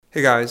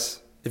Hey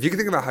guys, if you can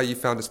think about how you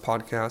found this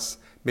podcast,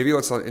 maybe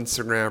it's on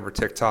Instagram or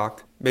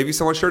TikTok, maybe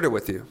someone shared it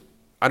with you.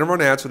 I don't run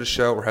ads for the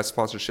show or have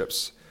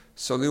sponsorships,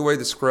 so the only way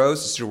this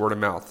grows is through word of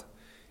mouth.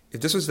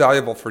 If this was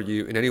valuable for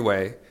you in any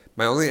way,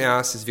 my only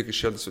ask is if you could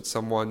share this with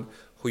someone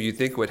who you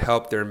think would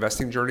help their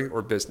investing journey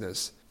or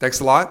business. Thanks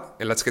a lot,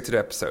 and let's get to the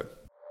episode.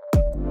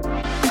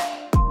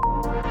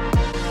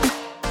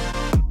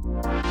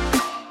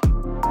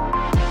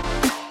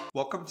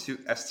 Welcome to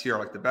STR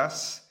Like the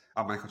Best.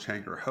 I'm Michael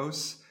Chang, your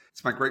host.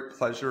 It's my great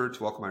pleasure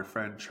to welcome my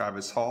friend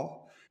Travis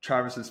Hall.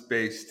 Travis is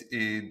based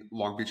in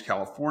Long Beach,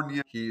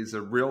 California. He is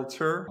a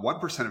realtor.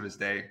 1% of his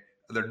day,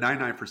 the other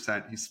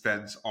 99% he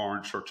spends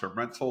on short-term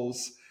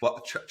rentals.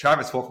 Well,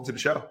 Travis, welcome to the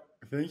show.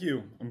 Thank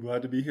you. I'm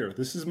glad to be here.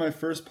 This is my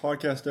first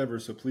podcast ever,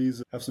 so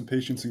please have some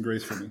patience and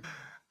grace for me.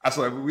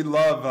 Absolutely. We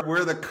love,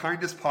 we're the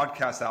kindest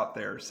podcast out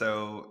there.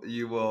 So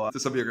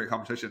this will be a great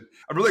conversation.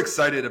 I'm really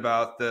excited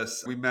about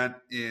this. We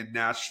met in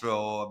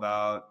Nashville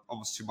about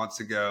almost 2 months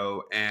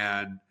ago,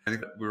 and I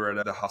think we were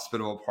at a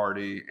hospitable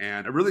party,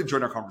 and I really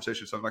enjoyed our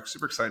conversation. So I'm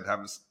super excited to have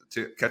us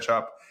to catch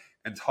up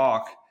and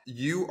talk.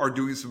 You are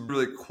doing some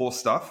really cool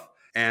stuff,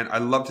 and I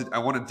want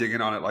to dig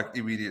in on it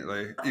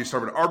immediately. You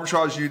started an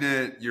arbitrage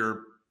unit,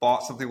 you're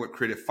bought something with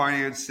creative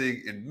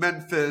financing in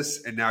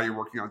Memphis, and now you're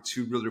working on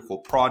 2 really cool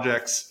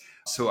projects.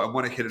 So I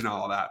want to hit on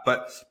all of that.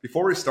 But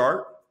before we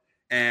start,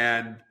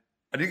 and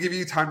I didn't give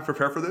you time to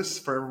prepare for this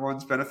for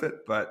everyone's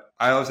benefit, but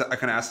I kind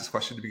of ask this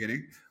question at the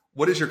beginning.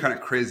 What is your kind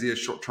of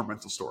craziest short-term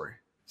rental story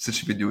since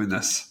you've been doing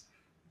this?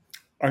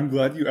 I'm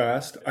glad you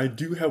asked. I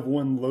do have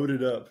one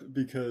loaded up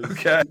because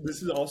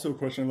This is also a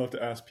question I love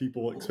to ask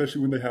people,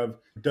 especially when they have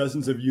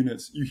dozens of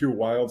units. You hear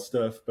wild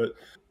stuff, but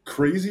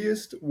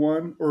craziest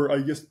one, or I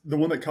guess the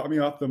one that caught me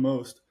off the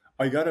most,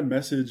 I got a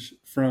message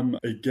from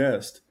a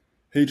guest.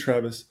 Hey,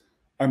 Travis,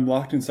 I'm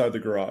locked inside the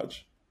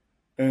garage.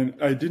 And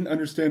I didn't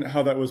understand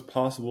how that was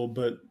possible,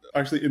 but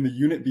actually in the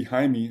unit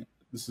behind me,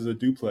 this is a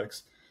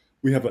duplex,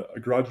 we have a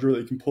garage door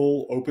that you can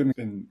pull open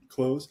and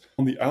close.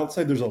 On the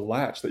outside, there's a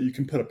latch that you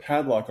can put a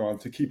padlock on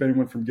to keep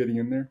anyone from getting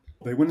in there.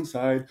 They went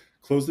inside,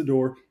 closed the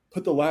door,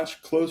 put the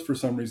latch closed for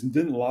some reason,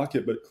 didn't lock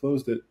it, but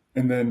closed it.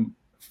 And then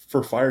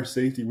for fire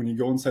safety, when you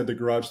go inside the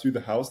garage through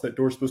the house, that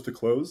door's supposed to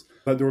close.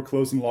 That door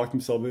closed and locked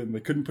themselves in. They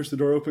couldn't push the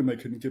door open. They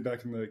couldn't get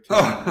back in the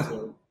kitchen.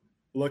 So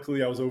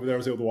luckily, I was over there. I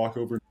was able to walk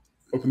over and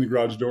open the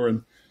garage door.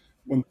 And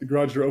when the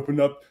garage door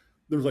opened up,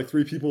 there was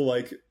 3 people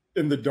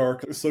in the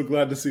dark. I was so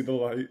glad to see the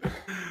light.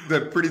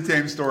 The pretty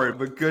tame story,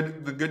 but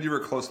good you were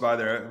close by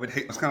there.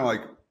 It's kind of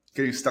like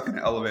getting stuck in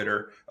the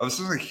elevator. I was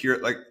just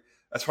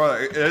that's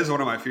probably, it is one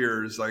of my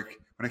fears. Like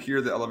when I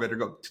hear the elevator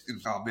go,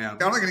 oh man, I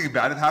don't think anything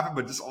bad had happened,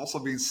 but just also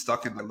being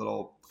stuck in a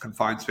little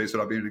confined space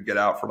without being able to get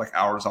out for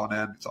hours on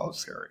end. It's always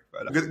scary,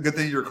 but good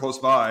thing you're close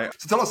by.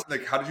 So tell us,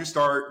 how did you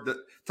start?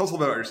 Tell us a little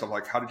bit about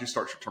yourself. How did you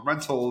start short-term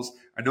rentals?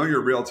 I know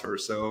you're a realtor,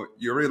 so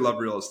you already love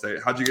real estate.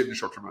 How'd you get into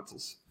short-term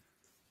rentals?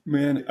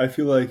 Man, I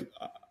feel like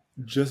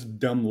just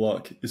dumb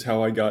luck is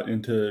how I got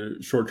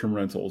into short-term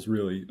rentals,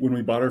 really. When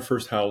we bought our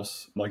first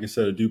house, like I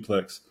said, a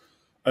duplex,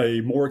 a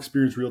more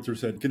experienced realtor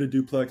said, get a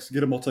duplex,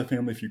 get a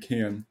multifamily if you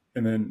can.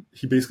 And then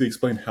he basically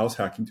explained house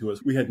hacking to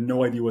us. We had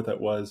no idea what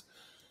that was.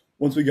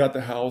 Once we got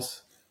the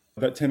house,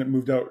 that tenant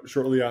moved out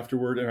shortly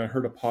afterward, and I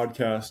heard a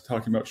podcast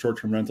talking about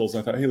short-term rentals.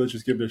 I thought, hey, let's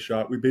just give it a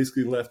shot. We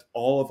basically left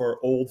all of our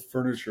old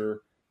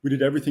furniture. We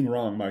did everything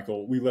wrong,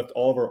 Michael. We left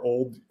all of our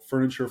old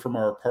furniture from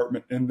our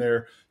apartment in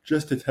there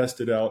just to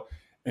test it out.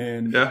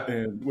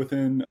 And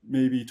within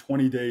maybe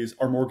 20 days,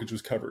 our mortgage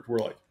was covered. We're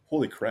like,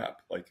 holy crap,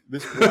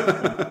 this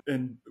worked.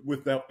 And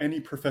without any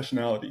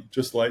professionality,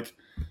 just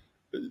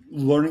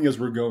learning as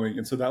we're going.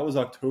 And so that was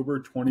October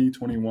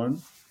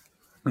 2021.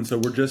 And so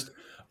we're just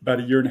about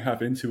a year and a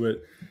half into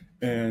it.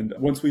 And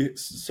once we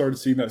started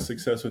seeing that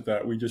success with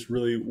that, we just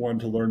really wanted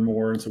to learn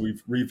more. And so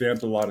we've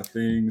revamped a lot of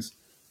things.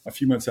 A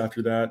few months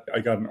after that, I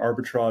got an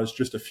arbitrage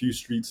just a few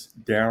streets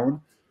down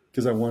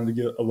because I wanted to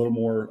get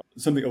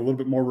something a little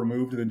bit more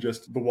removed than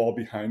just the wall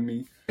behind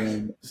me,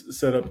 and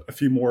set up a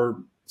few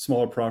more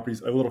smaller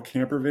properties. A little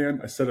camper van,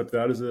 I set up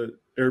that as a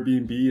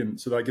Airbnb. And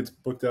so that gets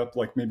booked up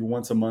maybe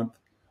once a month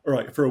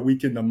or for a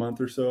weekend a month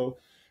or so.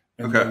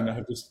 And then I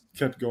have just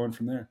kept going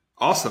from there.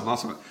 Awesome.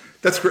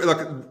 That's great.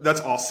 Look,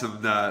 that's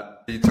awesome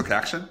that you took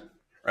action,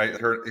 right? You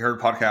heard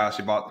a podcast,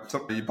 you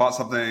bought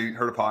something,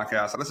 heard a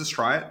podcast. Let's just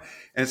try it.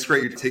 And it's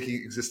great. You're taking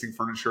existing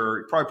furniture,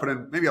 you probably put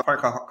in maybe a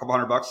couple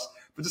 $100,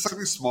 but just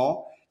something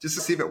small just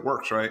to see if it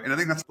works, right? And I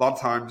think that's a lot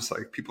of times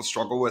people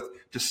struggle with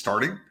just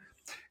starting.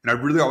 And I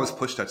really always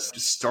push that,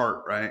 just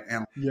start, right?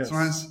 And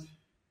sometimes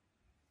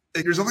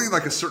there's only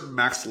a certain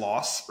max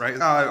loss, right?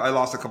 I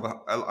lost a couple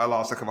 $100,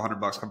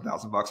 couple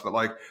 $1,000,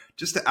 but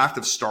just the act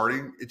of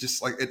starting, it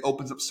just it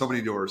opens up so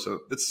many doors.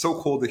 So it's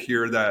so cool to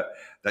hear that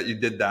you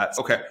did that.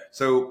 Okay,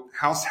 so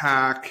house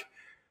hack,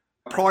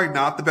 probably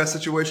not the best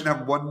situation to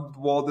have one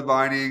wall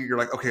dividing. You're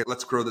okay,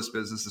 let's grow this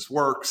business. This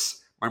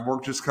works. My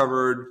mortgage is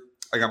covered.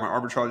 I got my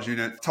arbitrage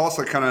unit. Tell us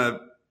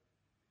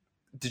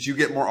did you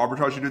get more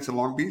arbitrage units in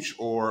Long Beach,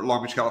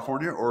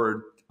 California,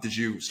 or did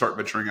you start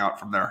venturing out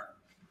from there?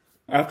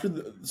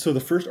 So the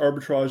first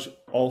arbitrage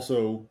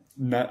also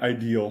not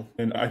ideal,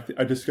 and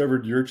I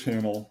discovered your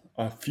channel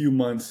a few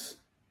months,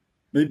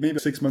 maybe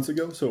 6 months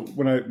ago. So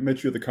when I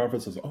met you at the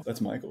conference, I was like, oh,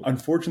 that's Michael.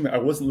 Unfortunately, I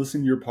wasn't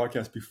listening to your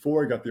podcast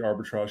before I got the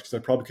arbitrage because I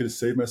probably could have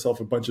saved myself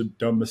a bunch of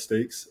dumb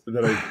mistakes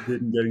that I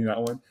did in getting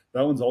that one.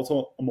 That one's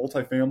also a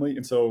multifamily,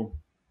 and so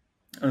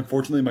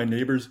unfortunately, my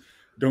neighbors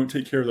don't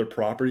take care of their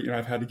property, and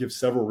I've had to give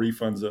several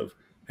refunds of,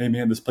 hey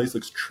man, this place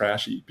looks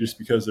trashy just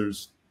because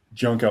there's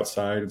junk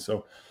outside. And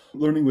so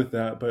learning with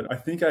that, but I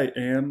think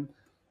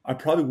I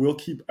probably will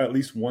keep at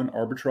least one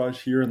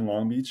arbitrage here in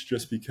Long Beach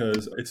just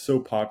because it's so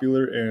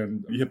popular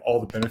and you have all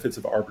the benefits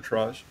of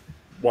arbitrage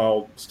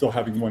while still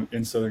having one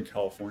in Southern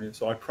California.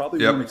 So I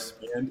probably won't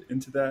expand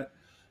into that,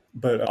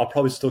 but I'll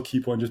probably still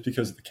keep one just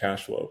because of the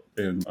cash flow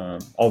and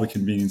all the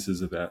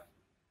conveniences of that.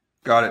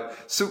 Got it.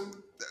 So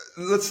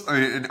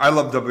and I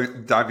love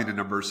diving into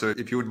numbers. So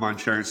if you wouldn't mind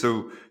sharing.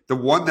 So the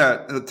one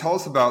tell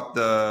us about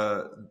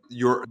the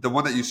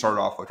one that you started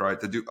off with, right?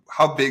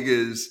 How big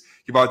is,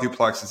 you bought a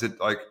duplex? Is it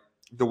like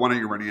the one that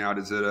you're renting out?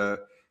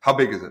 How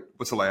big is it?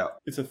 What's the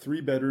layout? It's a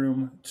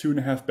 3-bedroom,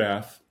 2.5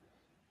 bath.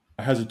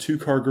 It has a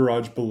 2-car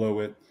garage below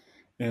it.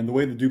 And the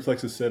way the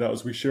duplex is set out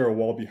is we share a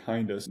wall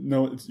behind us.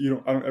 No,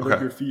 I don't ever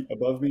hear feet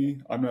above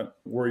me. I'm not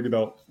worried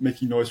about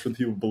making noise from the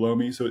people below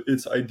me. So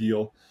it's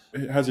ideal.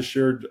 It has a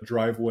shared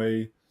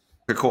driveway.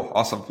 Okay, cool.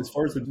 Awesome. As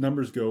far as the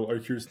numbers go, are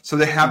you curious? So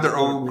they have their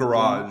own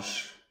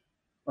garage.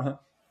 Uh-huh.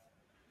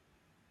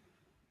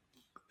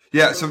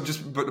 Yeah. So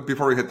but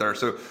before we hit there,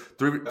 so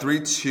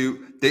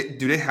two,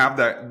 do they have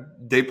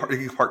that? They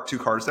can park 2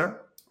 cars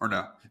there or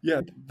no? Yeah,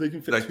 they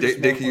can fit. Like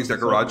they can use that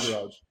garage.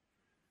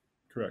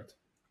 Correct.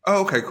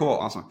 Oh, okay, cool.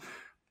 Awesome.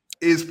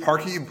 Is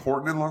parking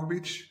important in Long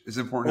Beach? Is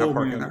it important to have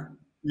parking there?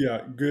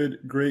 Yeah,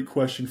 great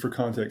question for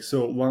context.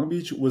 So Long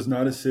Beach was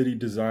not a city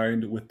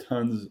designed with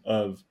tons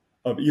of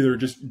either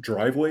just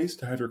driveways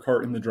to have your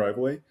car in the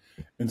driveway.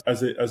 And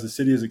as the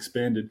city has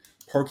expanded,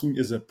 parking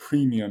is a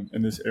premium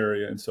in this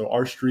area. And so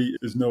our street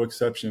is no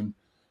exception.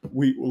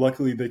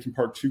 Luckily they can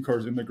park 2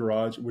 cars in the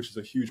garage, which is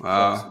a huge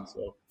plus. And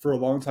so for a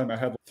long time I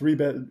had a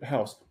 3-bed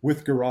house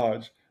with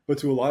garage, but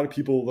to a lot of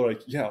people they're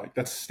like, yeah, like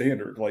that's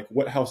standard. Like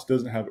what house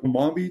doesn't have it? In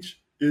Long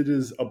Beach, it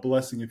is a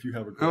blessing if you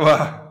have a garage.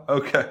 Wow.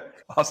 Okay.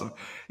 Awesome.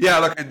 Yeah,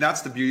 look, and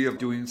that's the beauty of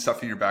doing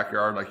stuff in your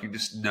backyard. Like you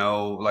just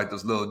know, like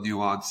those little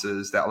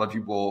nuances that a lot of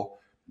people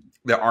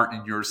that aren't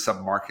in your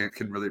sub-market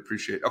can really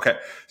appreciate. Okay,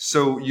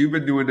 so you've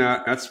been doing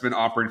that. That's been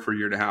operating for a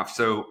year and a half.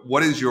 So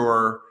what's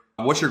your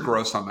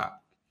gross on that?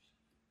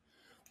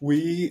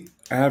 We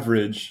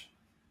average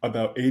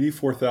about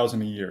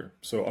 $84,000 a year.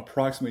 So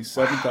approximately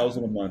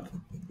 $7,000 a month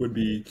would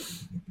be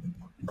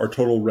our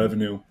total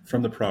revenue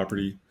from the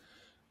property.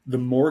 The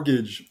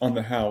mortgage on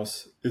the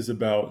house is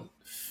about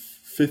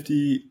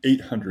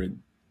 $5,800.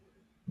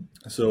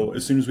 So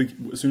as soon as we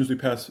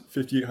pass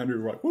 $5,800,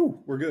 we're like,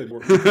 whoo, we're good.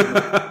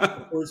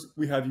 Of course,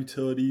 we have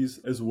utilities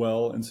as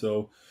well, and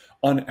so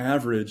on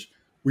average,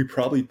 we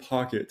probably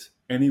pocket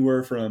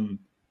anywhere from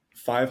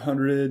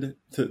 $500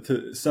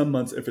 to some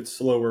months. If it's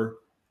slower,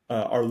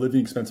 our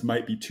living expense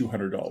might be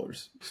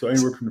 $200. So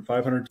anywhere from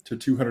 $500 to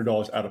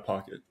 $200 out of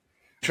pocket.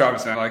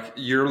 Travis, like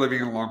you're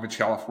living in Long Beach,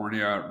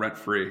 California, rent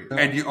free,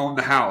 and you own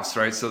the house,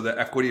 right? So the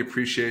equity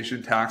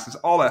appreciation, taxes,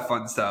 all that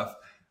fun stuff.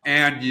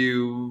 And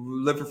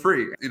you live for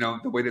free. You know,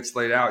 the way that's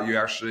laid out,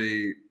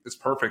 it's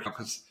perfect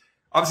because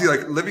obviously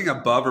like living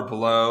above or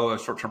below a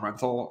short-term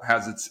rental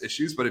has its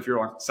issues, but if you're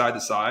like side to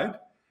side,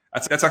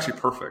 that's actually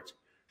perfect.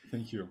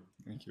 Thank you.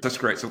 That's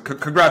great. So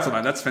congrats on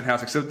that. That's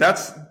fantastic. So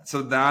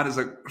that is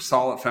a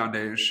solid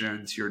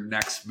foundation to your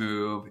next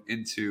move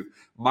into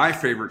my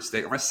favorite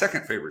state, or my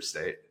second favorite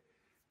state,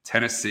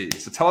 Tennessee.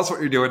 So tell us what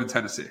you're doing in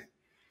Tennessee.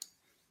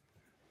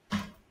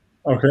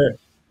 Okay.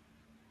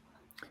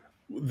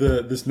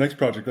 This next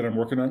project that I'm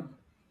working on?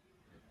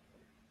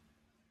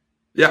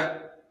 Yeah.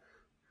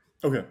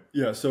 Okay.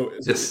 Yeah. So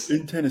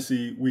in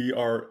Tennessee, we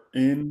are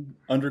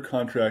under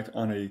contract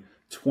on a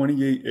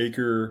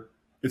 28-acre.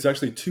 It's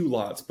actually 2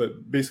 lots,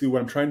 but basically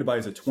what I'm trying to buy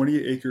is a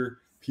 28-acre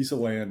piece of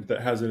land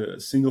that has a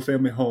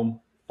single-family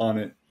home on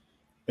it.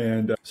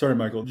 And sorry,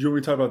 Michael, do you want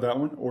me to talk about that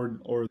one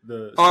or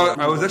the?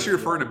 I was actually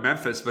referring to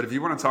Memphis, but if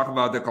you want to talk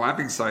about the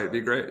glamping site, it'd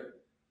be great.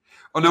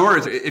 Oh, no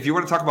worries. If you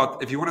want to talk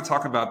about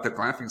the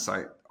glamping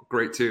site,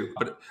 great too.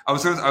 But I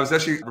was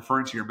actually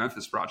referring to your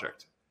Memphis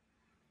project.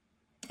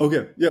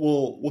 Okay. Yeah.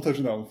 We'll touch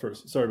on that one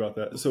first. Sorry about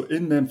that. So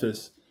in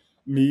Memphis,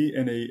 me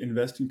and a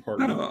investing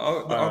partner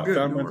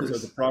found Memphis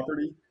as a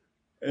property.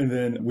 And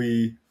then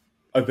we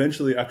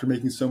eventually, after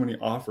making so many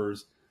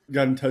offers,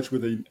 got in touch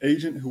with an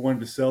agent who wanted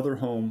to sell their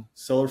home,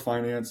 seller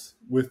finance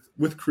with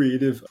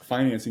creative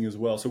financing as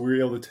well. So we were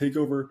able to take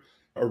over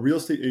a real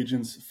estate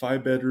agent's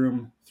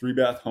 5-bedroom,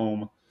 3-bath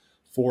home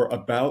for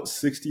about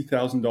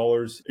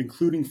 $60,000,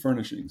 including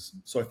furnishings.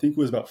 So I think it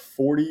was about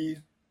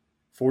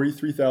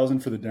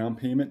 $43,000 for the down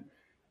payment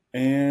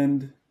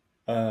and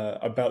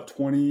about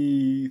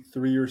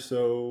 23 or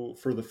so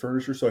for the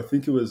furniture. So I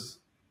think that's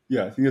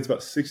about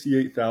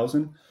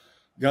 $68,000.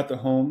 Got the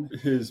home.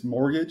 His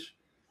mortgage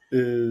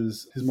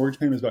is his mortgage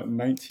payment is about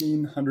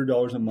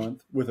 $1,900 a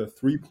month with a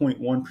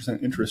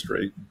 3.1% interest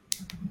rate.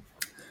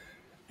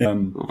 Oh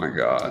my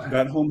God.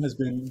 That home has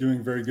been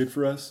doing very good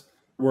for us.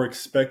 We're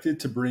expected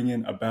to bring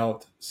in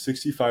about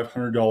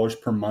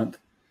 $6,500 per month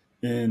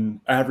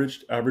in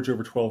average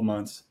over 12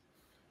 months.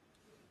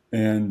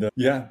 And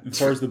as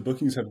far as the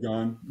bookings have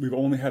gone, we've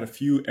only had a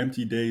few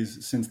empty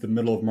days since the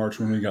middle of March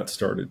when we got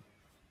started.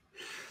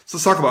 So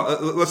let's talk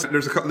about.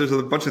 There's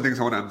a bunch of things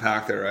I want to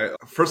unpack there, right?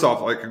 First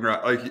off,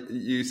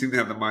 you seem to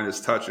have the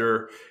Midas touch.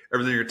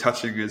 Everything you're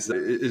touching is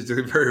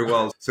doing very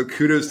well. So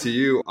kudos to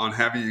you on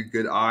having a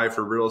good eye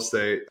for real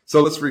estate.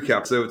 So let's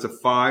recap. So it's a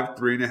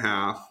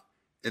 5.5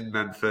 in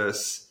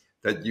Memphis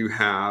that you've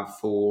had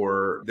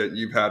for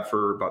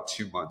about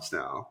 2 months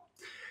now.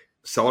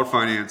 Seller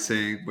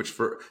financing,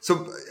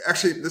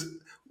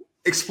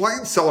 explain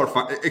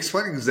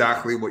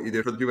exactly what you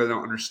did for the people that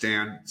don't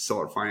understand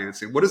seller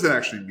financing. What does that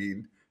actually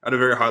mean at a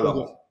very high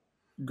level?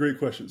 Great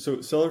question.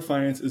 So seller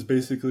finance is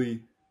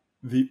basically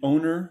the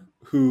owner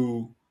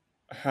who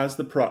has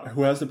the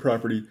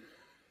property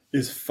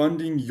is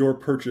funding your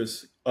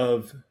purchase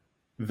of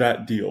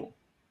that deal.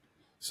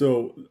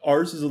 So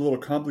ours is a little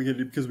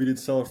complicated because we did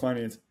seller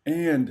finance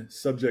and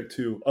subject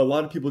to. A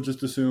lot of people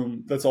just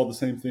assume that's all the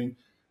same thing.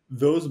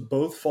 Those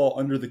both fall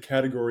under the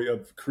category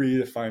of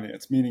creative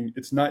finance, meaning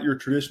it's not your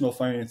traditional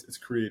finance, it's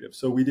creative.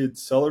 So we did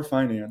seller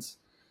finance,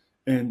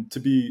 and to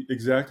be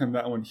exact on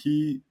that one,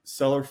 he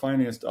seller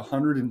financed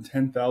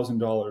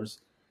 $110,000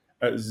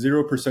 at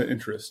 0%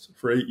 interest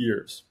for 8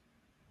 years.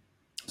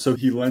 So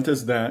he lent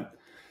us that.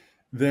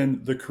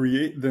 Then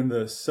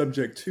the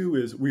subject to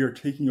is we are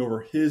taking over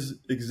his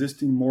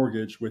existing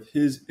mortgage with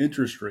his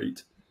interest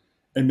rate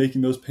and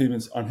making those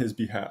payments on his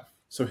behalf.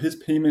 So his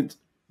payment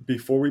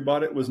before we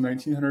bought it was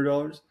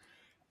 $1,900.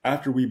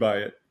 After we buy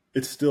it,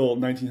 it's still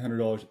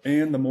 $1,900,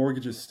 and the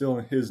mortgage is still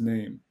in his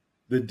name.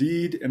 The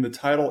deed and the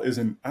title is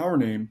in our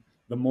name.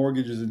 The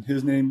mortgage is in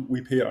his name.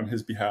 We pay it on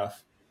his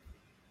behalf.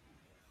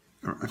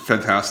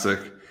 Fantastic.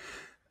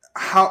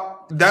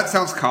 How that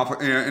sounds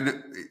complicated,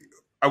 and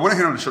I want to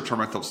hit on the short-term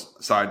rentals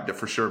side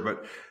for sure,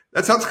 but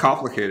that sounds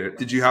complicated.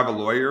 Did you have a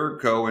lawyer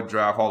go and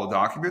draft all the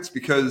documents?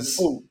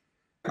 Because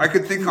I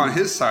could think on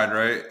his side,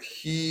 right?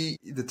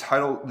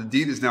 The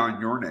deed is now in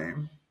your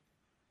name.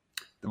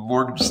 The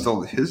mortgage is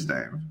still in his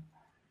name.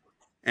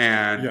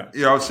 And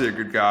you're obviously a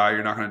good guy.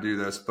 You're not going to do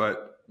this.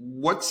 But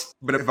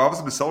if I was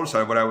on the seller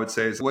side, what I would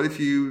say is, what if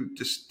you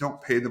just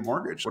don't pay the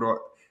mortgage?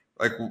 What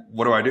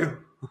do I do?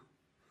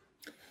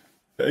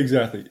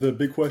 Exactly. The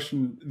big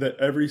question that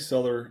every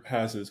seller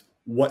has is,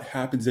 what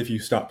happens if you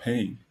stop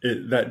paying?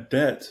 That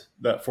debt,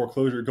 that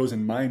foreclosure goes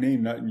in my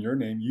name, not in your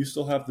name. You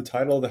still have the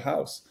title of the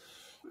house.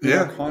 In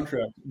our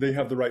contract, they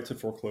have the right to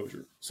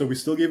foreclosure. So we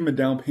still gave them a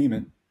down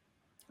payment.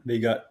 They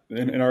got,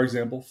 in our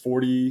example,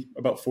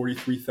 about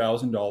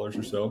 $43,000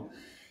 or so.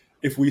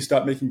 If we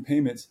stop making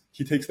payments,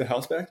 he takes the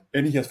house back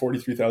and he has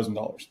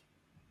 $43,000.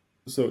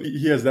 So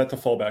he has that to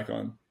fall back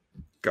on.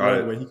 Got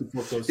it. Way he can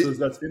foreclose. So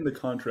that's in the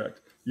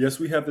contract. Yes,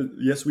 we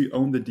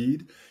own the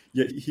deed,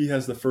 yet he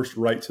has the first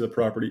right to the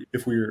property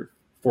if we're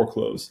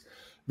foreclosed.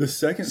 The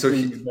second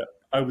thing that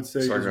I would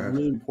say is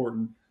really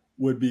important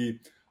would be,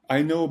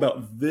 I know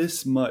about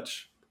this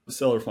much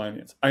seller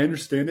finance. I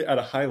understand it at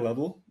a high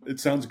level. It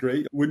sounds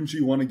great. Wouldn't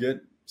you want to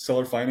get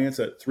seller finance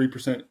at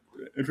 3%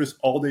 interest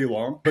all day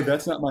long? But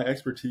that's not my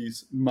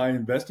expertise. My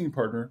investing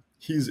partner,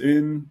 he's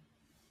in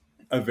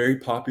a very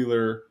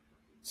popular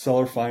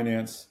seller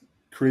finance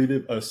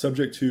creative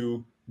subject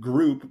to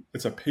group.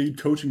 It's a paid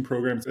coaching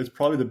program. It's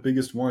probably the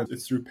biggest one.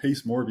 It's through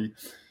Pace Morby.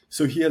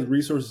 So he has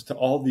resources to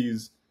all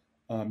these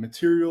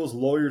materials,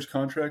 lawyers,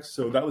 contracts.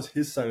 So that was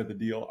his side of the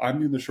deal. I'm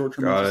doing the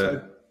short-term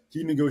side.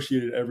 He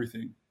negotiated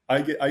everything.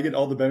 I get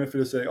all the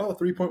benefit of saying,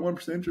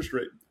 3.1% interest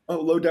rate.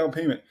 Low down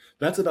payment.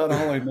 That's about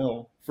all I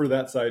know for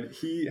that side.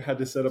 He had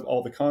to set up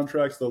all the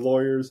contracts. The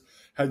lawyers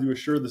had to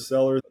assure the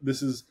seller,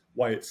 this is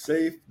why it's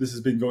safe. This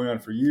has been going on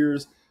for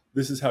years.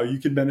 This is how you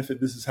can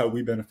benefit. This is how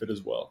we benefit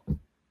as well.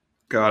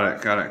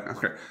 Got it.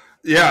 Okay.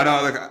 Yeah,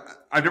 no,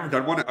 I've never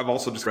done one. I've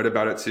also just read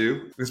about it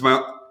too. Because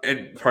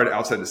and probably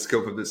outside the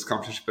scope of this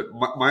conversation, but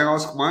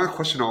my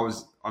question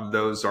always on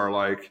those are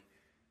like,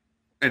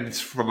 and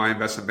it's from my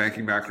investment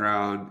banking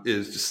background,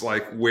 is just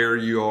like where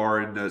you are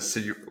in the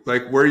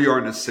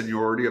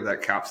seniority of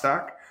that cap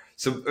stack.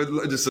 So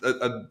just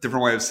a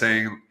different way of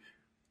saying,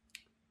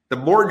 the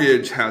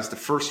mortgage has they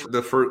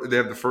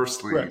have the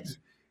first lien. Correct.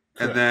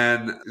 And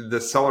then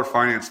the seller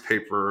finance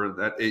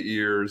paper at 8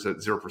 years at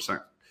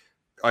 0%.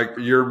 Like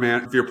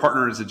if your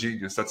partner is a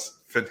genius, that's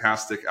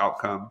fantastic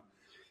outcome.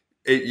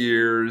 8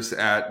 years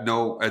at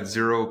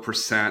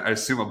 0%. I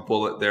assume a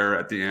bullet there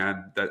at the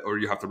end or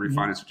you have to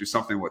refinance or do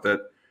something with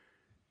it.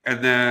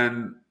 And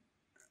then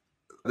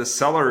the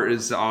seller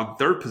is on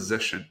third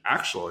position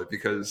actually,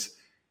 because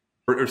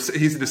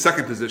he's in the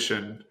second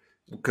position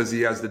because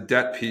he has the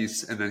debt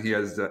piece and then he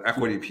has the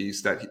equity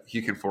piece that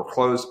he can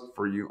foreclose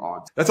for you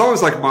on. That's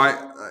always like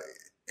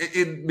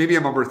maybe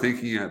I'm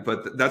overthinking it,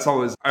 but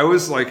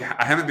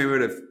I haven't been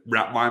able to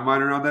wrap my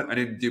mind around that. I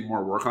need to do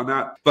more work on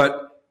that.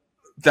 But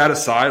that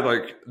aside,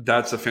 like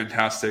that's a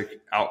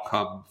fantastic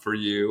outcome for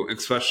you,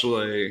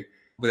 especially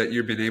that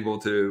you've been able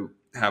to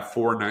have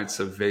 4 nights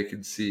of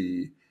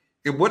vacancy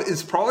in what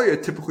is probably a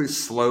typically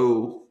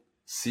slow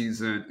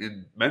season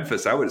in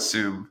Memphis. I would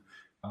assume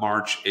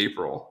March,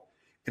 April,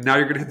 and now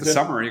you're going to hit the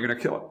summer and you're going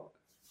to kill it.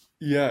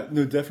 Yeah,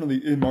 no,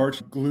 definitely in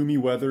March, gloomy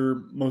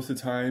weather most of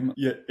the time.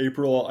 Yet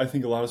April, I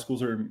think a lot of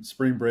schools are in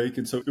spring break.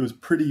 And so it was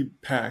pretty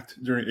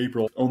packed during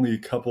April. Only a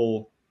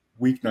couple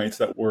weeknights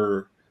that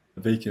were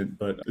vacant,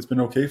 but it's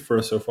been okay for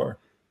us so far.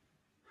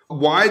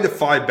 Why the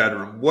 5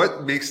 bedroom?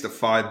 What makes the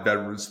 5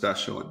 bedroom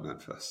special in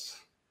Memphis?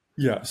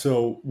 Yeah,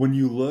 so when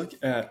you look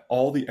at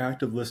all the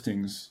active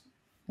listings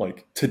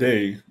like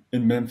today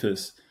in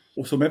Memphis,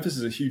 so Memphis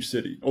is a huge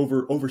city,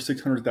 over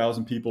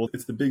 600,000 people.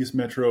 It's the biggest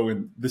metro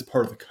in this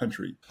part of the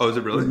country. Oh, is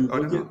it really?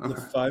 When you look at the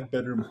 5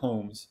 bedroom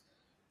homes,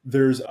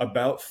 there's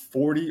about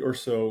 40 or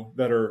so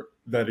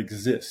that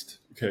exist.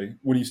 Okay,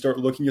 when you start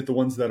looking at the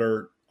ones that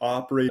are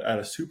operate at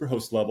a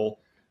superhost level,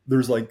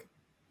 there's like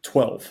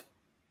 12.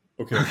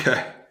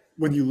 Okay.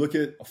 When you look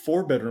at a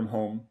 4 bedroom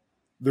home,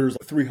 there's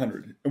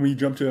 300. And when you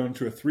jump down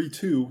to a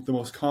 3-2, the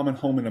most common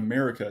home in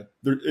America,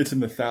 it's in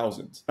the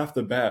thousands. Off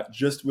the bat,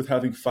 just with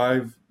having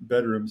 5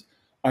 bedrooms,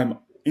 I'm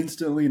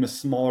instantly in a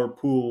smaller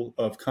pool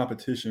of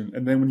competition.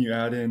 And then when you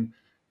add in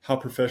how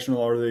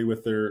professional are they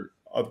with their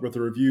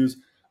reviews,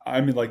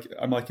 I'm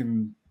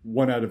in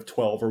 1 out of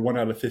 12 or 1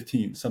 out of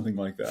 15, something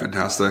like that.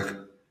 Fantastic.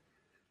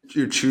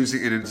 You're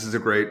choosing, and this is a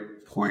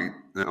great point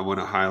that I want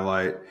to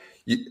highlight.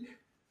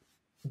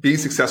 Being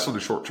successful in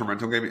the short-term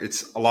rental game,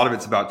 a lot of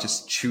it's about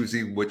just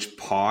choosing which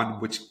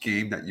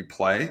game that you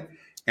play.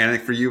 And I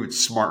think for you, it's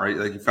smart, right?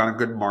 Like you found a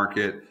good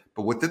market,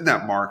 but within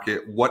that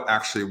market, what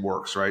actually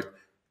works, right?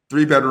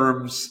 3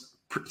 bedrooms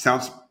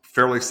sounds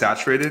fairly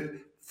saturated.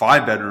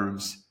 5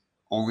 bedrooms,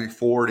 only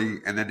 40.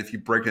 And then if you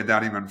break it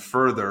down even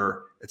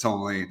further, it's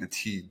only in the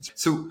teens.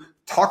 So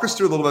talk us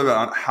through a little bit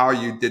about how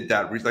you did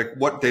that. Like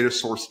what data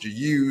source did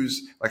you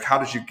use? Like how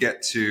did you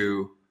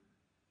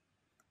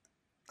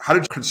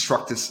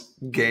construct this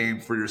game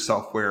for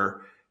yourself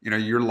where,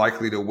 you're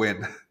likely to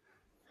win?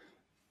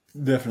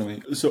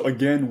 Definitely. So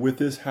again, with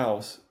this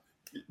house,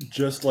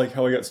 just like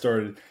how I got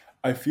started,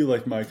 I feel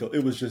like, Michael,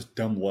 it was just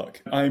dumb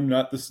luck. I'm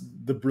not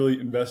the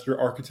brilliant investor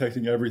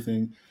architecting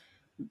everything.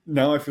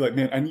 Now I feel like,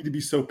 man, I need to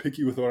be so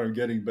picky with what I'm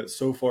getting. But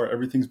so far,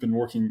 everything's been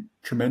working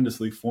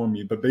tremendously for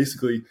me. But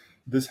basically,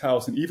 this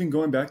house, and even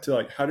going back to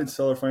like, how did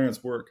seller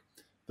finance work?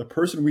 The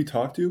person we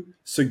talked to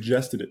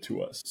suggested it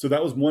to us. So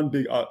that was one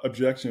big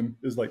objection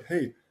is like,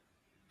 hey,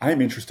 I'm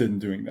interested in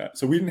doing that.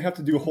 So we didn't have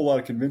to do a whole lot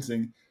of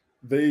convincing.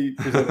 They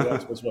presented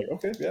that to us. We're like,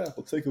 okay, yeah,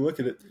 we'll take a look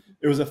at it.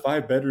 It was a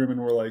 5 bedroom,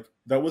 and we're like,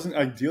 that wasn't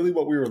ideally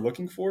what we were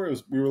looking for.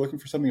 We were looking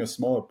for something a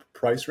smaller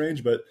price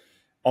range, but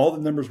all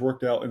the numbers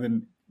worked out. And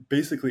then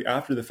basically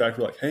after the fact,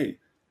 we're like, hey,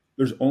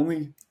 there's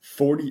only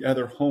 40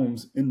 other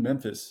homes in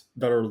Memphis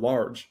that are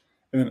large.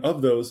 And then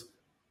of those,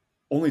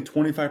 only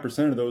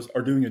 25% of those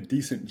are doing a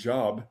decent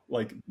job,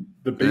 like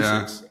the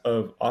basics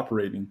of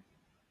operating.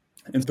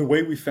 And the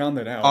way we found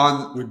that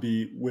out would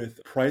be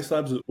with Price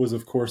Labs was,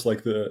 of course,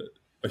 like a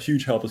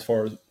huge help as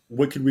far as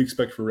what could we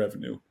expect for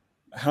revenue?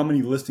 How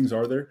many listings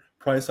are there?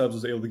 Price Labs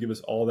was able to give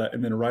us all that.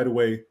 And then right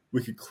away,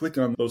 we could click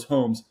on those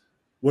homes.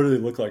 What do they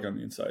look like on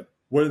the inside?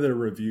 What are their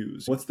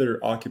reviews? What's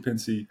their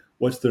occupancy?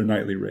 What's their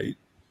nightly rate?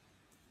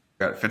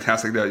 Got it.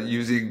 Fantastic.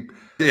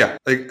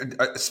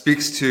 It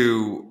speaks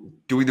to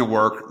doing the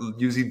work,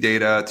 using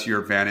data to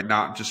your advantage,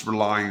 not just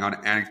relying on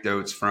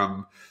anecdotes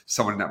from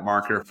someone in that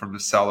market or from the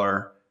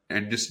seller,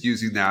 and just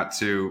using that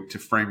to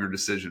frame your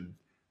decision.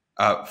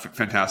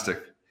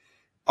 Fantastic.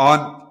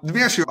 Let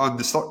me ask you on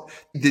this.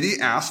 Did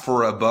he ask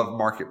for above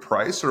market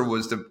price, or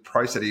was the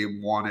price that he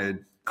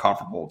wanted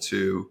comparable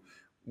to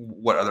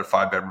what other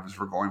 5 bedrooms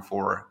were going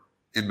for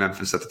in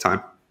Memphis at the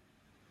time?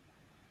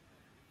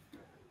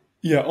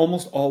 Yeah,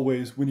 almost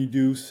always when you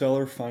do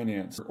seller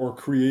finance or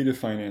creative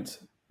finance,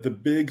 the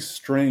big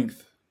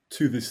strength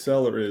to the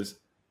seller is,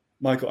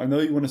 Michael, I know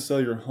you want to sell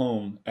your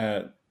home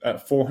at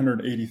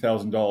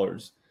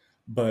 $480,000,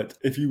 but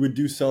if you would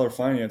do seller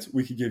finance,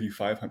 we could give you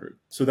 $500,000.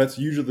 So that's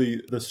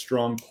usually the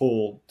strong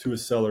pull to a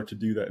seller to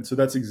do that. And so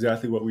that's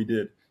exactly what we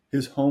did.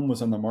 His home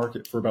was on the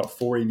market for about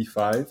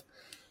 $485,000.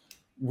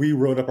 We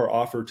wrote up our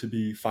offer to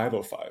be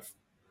 $505,000,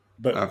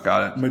 but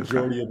got it.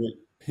 Majority of it,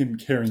 him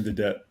carrying the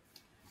debt.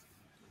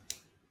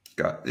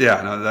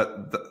 Yeah, no,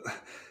 that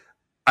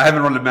I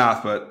haven't run the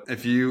math, but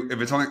if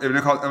it only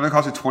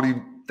costs you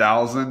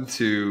 $20,000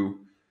 to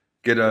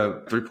get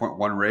a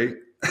 3.1 rate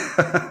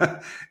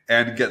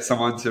and get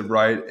someone to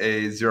write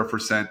a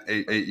 0%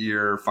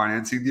 8-year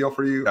financing deal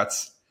for you,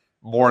 that's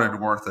more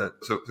than worth it.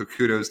 So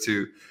kudos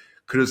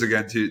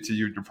again to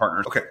you and your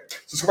partners. Okay,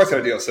 so what's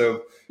the deal?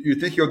 So you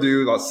think you'll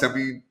do about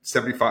 70,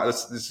 75?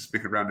 Let's just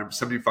make it round number,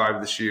 75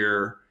 this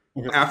year.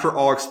 Okay. After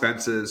all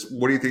expenses,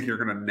 what do you think you're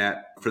going to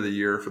net for the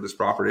year for this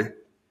property?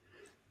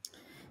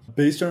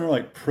 Based on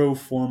our pro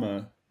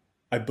forma,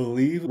 I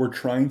believe we're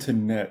trying to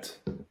net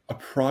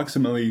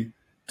approximately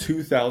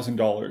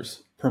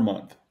 $2,000 per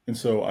month. And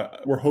so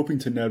we're hoping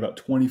to net about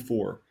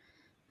 $24,000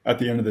 at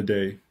the end of the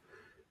day.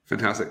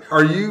 Fantastic.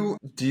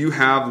 Do you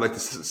have like the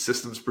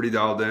systems pretty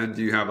dialed in?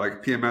 Do you have like a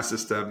PMS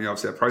system? You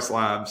obviously have Price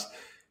Labs.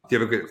 Do you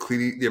have a good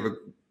cleaning? Do you have a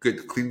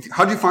good cleaning team?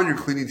 How do you find your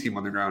cleaning team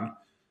on the ground?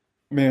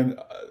 Man,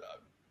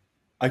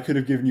 I could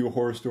have given you a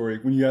horror story.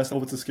 When you asked, oh,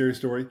 what's a scary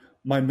story?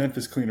 My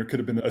Memphis cleaner could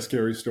have been a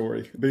scary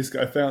story. Basically,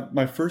 I found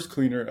my first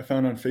cleaner I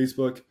found on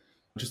Facebook,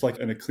 just like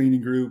in a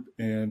cleaning group,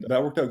 and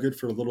that worked out good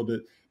for a little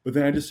bit. But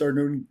then I just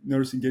started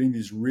noticing getting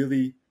these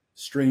really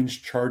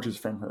strange charges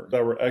from her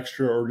that were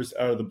extra or just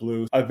out of the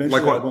blue.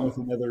 Eventually, I went with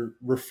another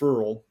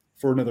referral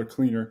for another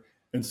cleaner.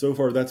 And so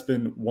far, that's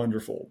been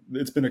wonderful.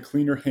 It's been a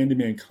cleaner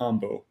handyman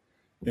combo.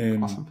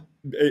 And Awesome.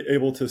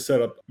 Able to set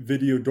up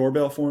video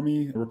doorbell for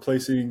me,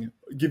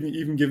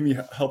 giving me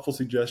helpful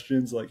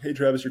suggestions like, hey,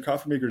 Travis, your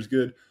coffee maker is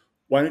good.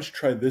 Why don't you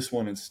try this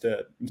one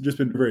instead? It's just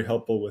been very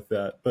helpful with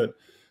that. But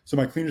so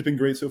my cleaner's been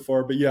great so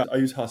far. But yeah, I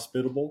use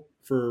Hospitable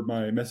for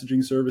my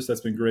messaging service.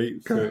 That's been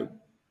great for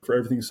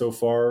everything so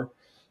far.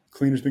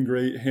 Cleaner's been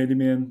great.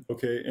 Handyman,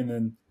 okay. And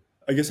then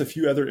I guess a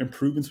few other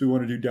improvements we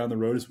want to do down the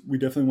road is we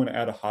definitely want to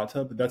add a hot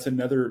tub. That's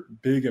another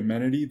big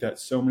amenity that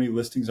so many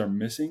listings are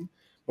missing.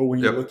 But when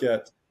you look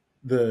at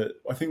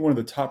I think one of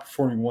the top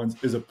performing ones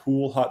is a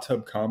pool hot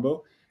tub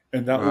combo.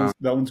 And that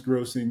one's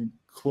grossing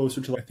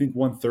closer to, I think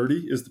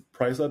 130 is the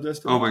Price Labs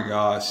estimate. Oh my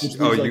gosh.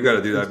 Oh, you got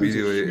to do that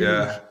immediately.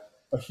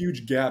 A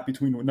huge gap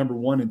between number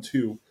 1 and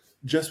 2,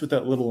 just with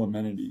that little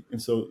amenity. And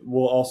so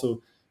we'll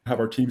also have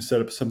our team set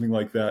up something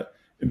like that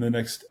in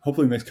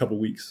hopefully the next couple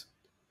of weeks.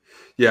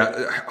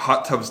 Yeah.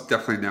 Hot tubs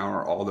definitely now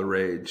are all the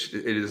rage.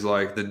 It is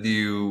like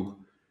the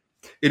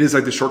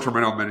short-term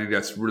rental amenity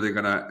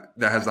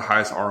that has the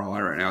highest ROI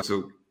right now.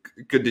 So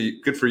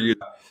good for you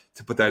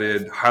to put that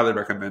in. Highly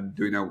recommend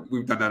doing that.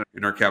 We've done that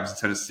in our cabins in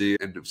Tennessee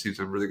and have seen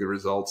some really good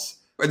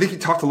results. I think you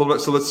talked a little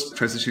bit. So let's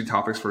transition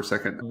topics for a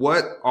second. We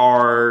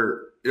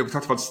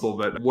talked about this a little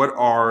bit. What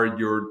are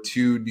your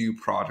 2 new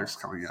projects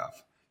coming up?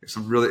 There's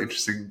some really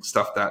interesting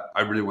stuff that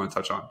I really want to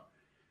touch on.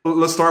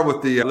 Let's start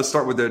with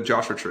the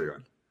Joshua Tree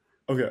one.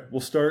 Okay,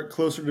 we'll start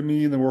closer to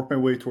me and then work my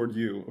way toward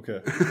you. Okay.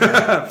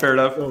 Fair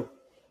enough. So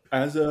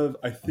as of,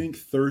 I think,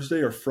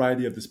 Thursday or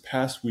Friday of this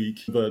past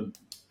week, the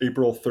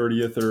April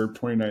 30th or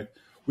 29th,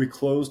 we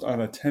closed on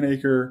a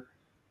 10-acre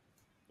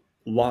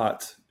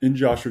lot in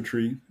Joshua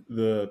Tree.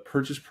 The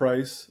purchase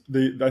price,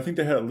 I think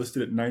they had it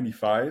listed at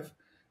 95,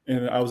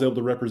 and I was able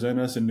to represent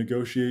us and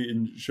negotiate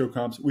and show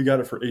comps. We got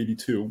it for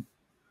 82.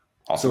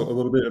 Awesome. So a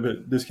little bit of a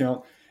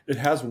discount. It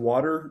has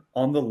water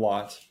on the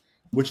lot,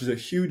 which is a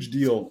huge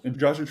deal. And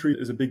Joshua Tree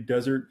is a big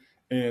desert,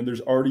 and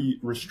there's already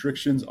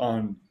restrictions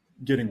on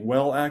getting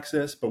well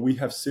access, but we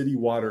have city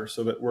water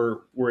so that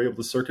we're able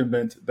to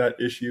circumvent that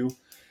issue.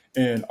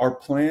 And our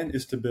plan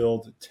is to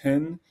build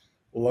 10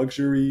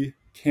 luxury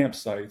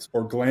campsites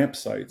or glamp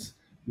sites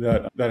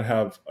that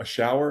have a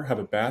shower, have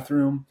a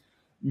bathroom,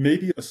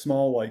 maybe a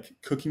small like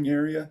cooking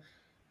area,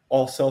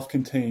 all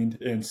self-contained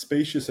and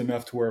spacious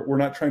enough to where we're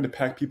not trying to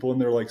pack people in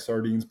there like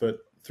sardines, but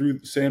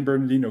through San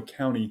Bernardino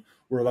County,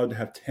 we're allowed to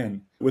have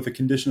 10 with a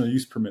conditional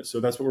use permit. So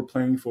that's what we're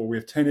planning for. We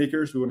have 10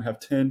 acres. We want to have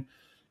 10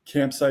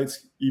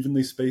 campsites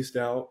evenly spaced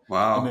out.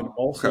 Wow. And then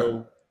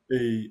also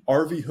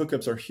RV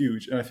hookups are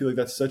huge. And I feel like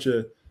that's such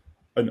an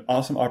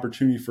awesome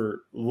opportunity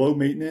for low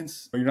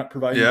maintenance. You're not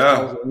providing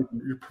towels or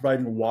anything. You're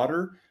providing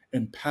water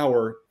and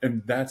power,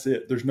 and that's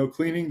it. There's no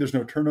cleaning, there's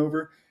no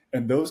turnover,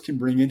 and those can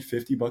bring in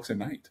 $50 a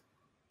night.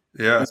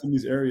 Yeah. In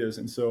these areas.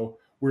 And so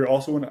we're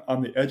also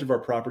on the edge of our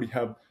property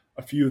have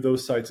a few of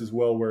those sites as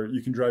well where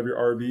you can drive your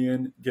RV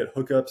in, get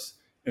hookups,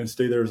 and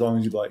stay there as long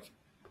as you'd like.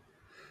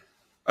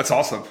 That's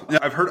awesome.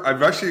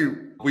 Yeah,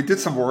 we did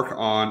some work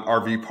on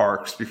RV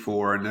parks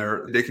before,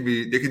 and they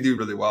can do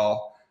really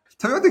well.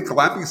 Tell me about the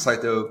glamping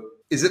site though.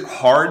 Is it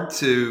hard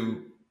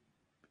to?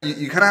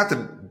 You kind of have to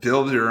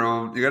build your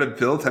own. You got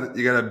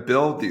to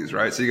build these,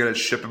 right? So you got to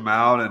ship them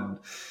out and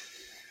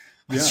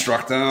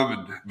construct them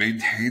and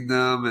maintain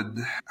them. And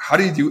how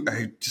do you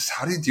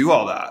do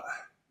all that?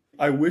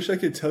 I wish I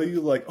could tell you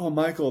like, oh,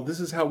 Michael, this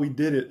is how we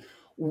did it.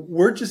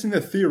 We're just in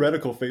the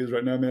theoretical phase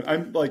right now, man.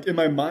 I'm like, in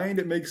my mind,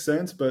 it makes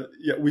sense, but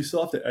yeah, we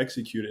still have to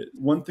execute it.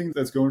 One thing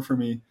that's going for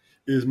me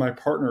is my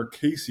partner,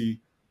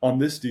 Casey, on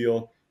this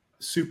deal,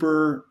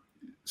 super,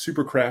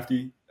 super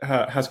crafty,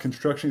 has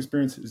construction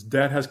experience. His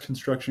dad has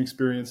construction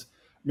experience.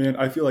 Man,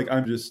 I feel like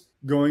I'm just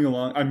going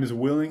along. I'm as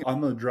willing.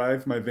 I'm going to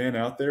drive my van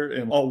out there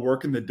and I'll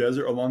work in the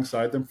desert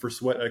alongside them for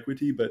sweat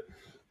equity. But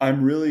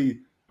I'm really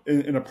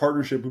in a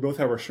partnership. We both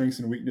have our strengths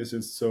and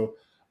weaknesses. So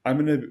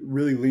I'm going to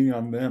really lean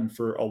on them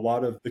for a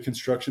lot of the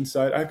construction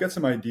side. I've got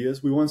some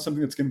ideas. We want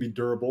something that's going to be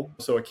durable.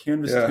 So a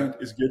canvas tent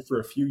is good for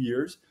a few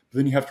years, but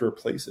then you have to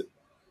replace it.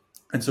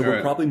 And so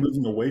we're probably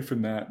moving away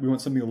from that. We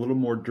want something a little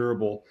more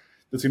durable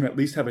that's going to at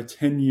least have a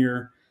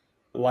 10-year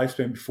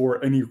lifespan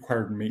before any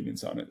required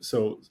maintenance on it.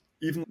 So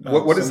even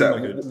what is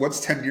that?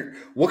 What's 10 years?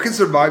 What can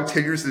survive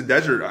 10 years in the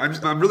desert?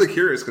 I'm really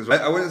curious because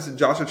I went to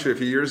Joshua Tree a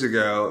few years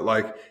ago.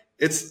 Like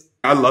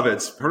I love it.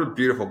 It's pretty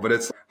beautiful, but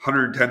it's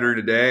 110 during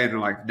the day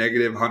and like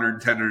negative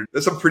 110.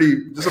 That's some pretty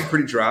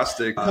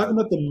drastic. Talking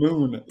about the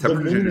moon. The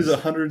moon is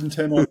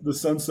 110 on the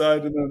sun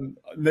side and then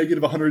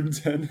negative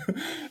 110.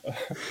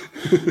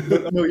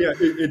 But no, yeah,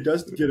 it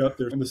does get up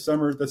there. In the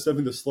summer, that's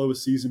definitely the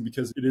slowest season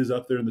because it is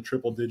up there in the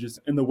triple digits.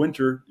 In the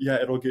winter, yeah,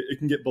 it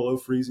can get below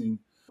freezing.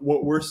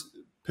 What we're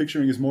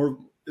picturing is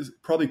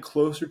probably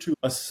closer to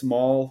a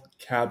small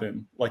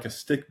cabin, like a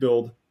stick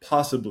build,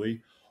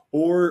 possibly.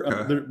 Or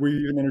we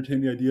even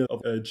entertain the idea of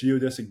a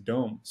geodesic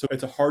dome. So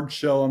it's a hard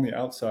shell on the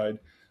outside,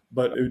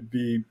 but it would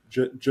be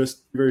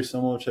just very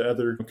similar to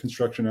other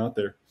construction out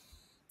there.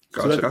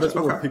 Gotcha. So that's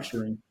what we're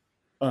picturing.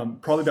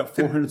 Probably about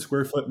 400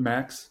 square foot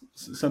max,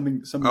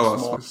 something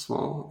small.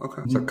 Small.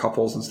 Okay, it's like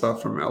couples and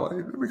stuff from LA.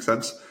 That makes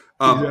sense.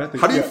 Exactly.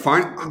 How do you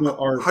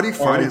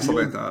finance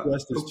something like that?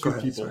 Just two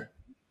people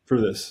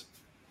for this.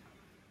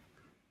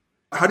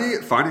 How do you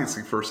get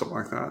financing for something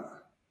like that?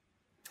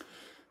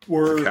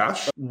 We're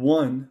cash?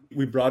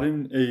 We brought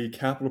in a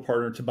capital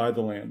partner to buy the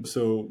land.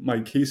 So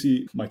my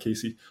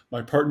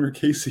partner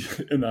Casey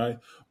and I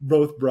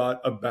both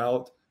brought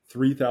about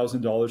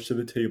 $3,000 to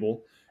the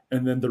table.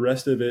 And then the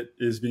rest of it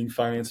is being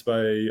financed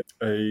by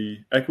a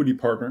equity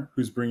partner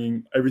who's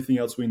bringing everything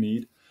else we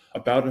need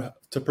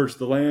to purchase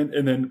the land,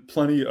 and then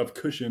plenty of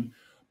cushion.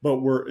 But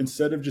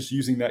instead of just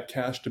using that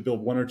cash to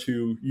build 1 or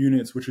 2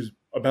 units, which is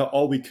about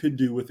all we could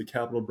do with the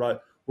capital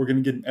brought, we're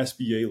going to get an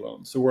SBA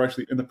loan. So we're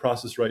actually in the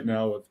process right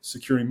now of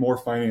securing more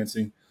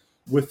financing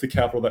with the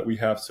capital that we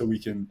have so we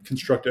can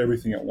construct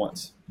everything at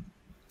once.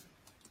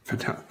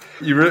 Fantastic.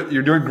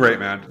 You're doing great,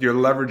 man. You're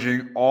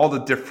leveraging all the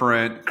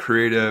different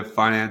creative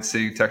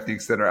financing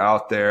techniques that are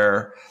out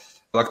there.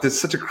 Like, this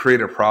is such a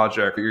creative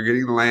project. You're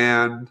getting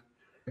land,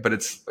 but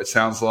it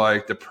sounds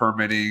like the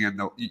permitting and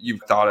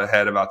you've thought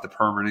ahead about the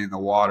permitting, the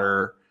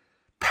water,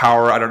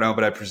 power. I don't know,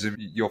 but I presume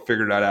you'll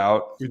figure that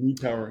out. We need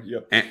power.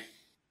 Yep.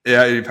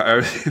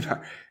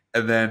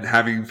 And then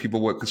having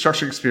people with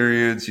construction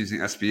experience using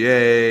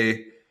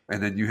SBA,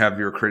 and then you have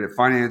your creative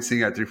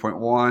financing at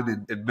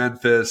 3.1 in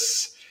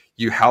Memphis.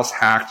 You house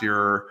hacked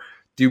your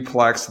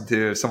duplex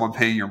into someone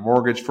paying your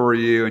mortgage for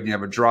you, and you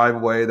have a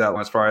driveway that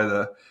was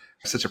probably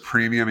such a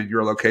premium in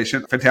your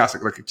location.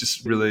 Fantastic. Like,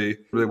 just really,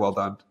 really well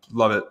done.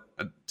 Love it.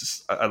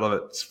 I love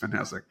it. It's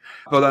fantastic.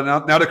 Well,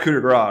 now to coup de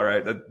grace,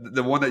 right?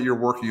 The one that you're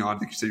working on, I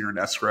think you said you're in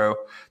escrow.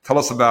 Tell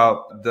us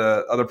about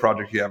the other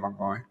project you have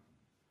ongoing.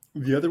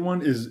 The other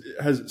one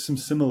has some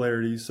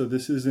similarities. So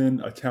this is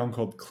in a town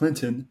called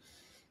Clinton,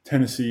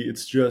 Tennessee.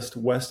 It's just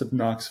west of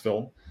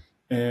Knoxville.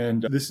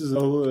 And this is a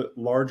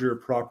larger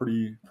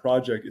property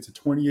project. It's a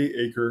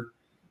 28-acre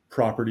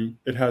property.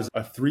 It has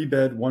a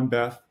 3-bed,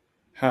 1-bath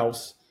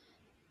house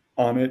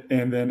on it,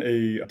 and then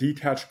a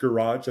detached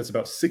garage that's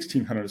about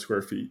 1,600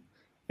 square feet.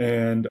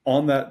 And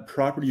on that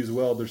property as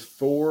well, there's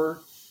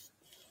 4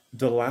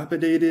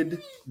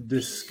 dilapidated,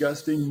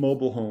 disgusting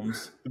mobile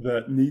homes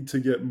that need to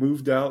get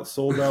moved out,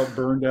 sold out,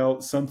 burned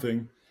out,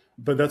 something.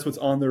 But that's what's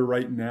on there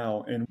right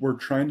now. And we're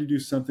trying to do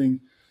something,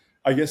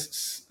 I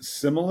guess,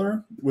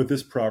 similar with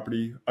this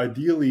property.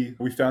 Ideally,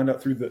 we found out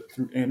through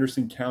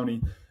Anderson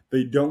County,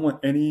 they don't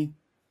want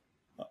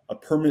a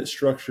permanent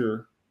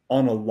structure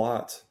on a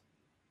lot.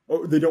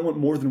 Or they don't want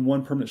more than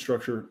 1 permanent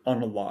structure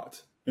on a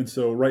lot. And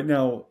so right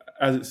now,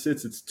 as it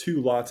sits, it's 2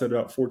 lots at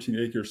about 14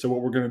 acres. So what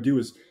we're going to do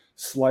is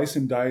slice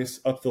and dice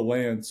up the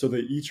land so they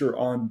each are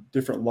on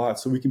different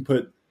lots. So we can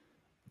put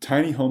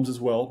tiny homes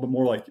as well, but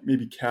more like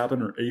maybe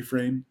cabin or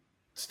A-frame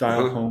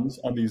style homes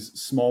on these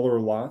smaller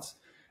lots.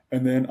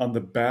 And then on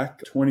the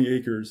back 20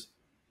 acres,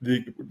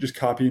 they just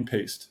copy and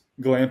paste.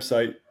 Glamp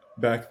site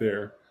back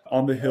there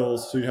on the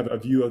hills, so you have a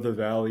view of the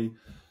valley.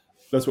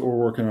 That's what we're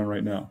working on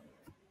right now.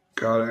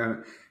 Got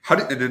it.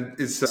 And then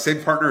is the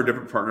same partner or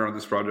different partner on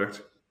this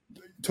project?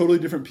 Totally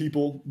different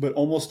people, but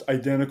almost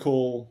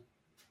identical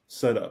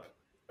setup.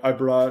 I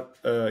brought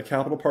a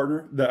capital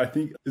partner that I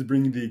think is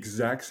bringing the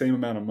exact same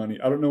amount of money.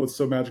 I don't know what's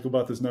so magical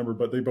about this number,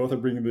 but they both are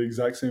bringing the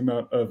exact same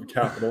amount of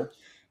capital.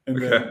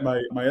 And then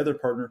my other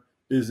partner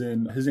his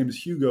name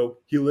is Hugo.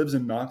 He lives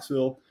in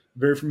Knoxville,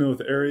 very familiar with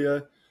the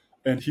area.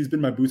 And he's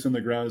been my boots on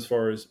the ground as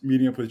far as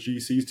meeting up with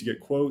GCs to get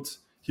quotes.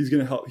 He's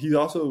going to help.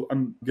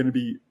 I'm going to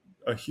be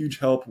a huge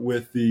help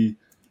with the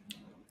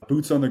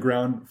boots on the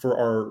ground for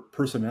our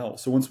personnel.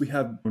 So once we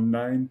have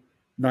nine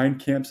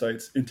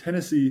campsites in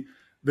Tennessee,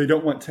 they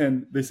don't want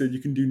 10. They said you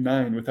can do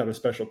 9 without a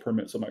special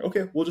permit. So I'm like,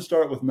 okay, we'll just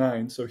start with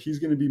 9. So he's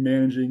going to be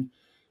managing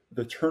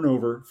the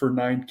turnover for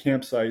 9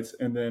 campsites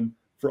and then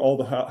for all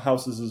the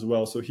houses as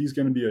well. So he's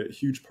going to be a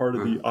huge part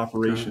of the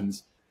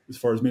operations as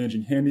far as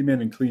managing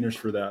handymen and cleaners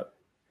for that.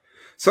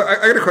 So I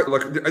got a quick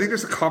look. I think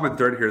there's a common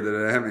thread here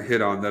that I haven't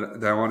hit on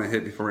that I want to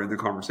hit before we end the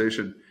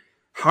conversation.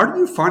 How are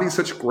you finding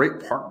such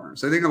great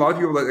partners? I think a lot of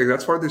people,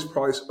 that's why there's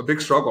probably a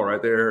big struggle,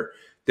 right?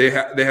 They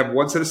have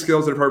one set of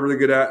skills they're probably really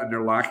good at, and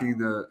they're lacking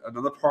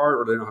another part,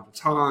 or they don't have the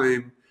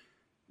time.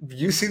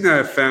 You seem to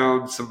have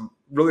found some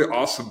really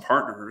awesome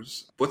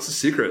partners. What's the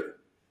secret?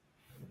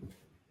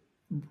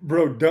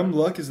 Bro, dumb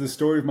luck is the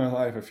story of my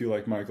life, I feel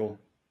like, Michael.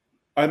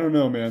 I don't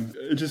know, man.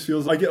 It just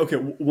feels like, okay,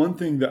 one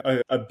thing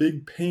a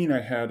big pain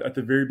I had at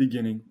the very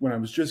beginning when I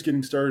was just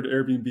getting started at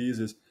Airbnbs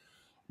is,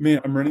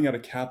 man, I'm running out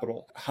of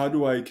capital. How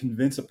do I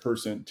convince a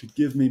person to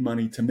give me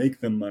money to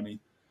make them money?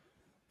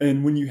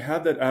 And when you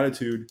have that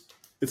attitude,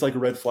 it's like a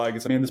red flag.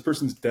 It's like, man, this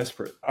person's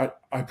desperate. I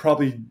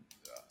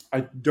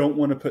don't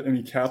want to put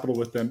any capital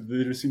with them.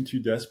 They just seem too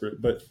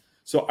desperate. But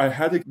so I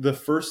had to, the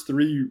first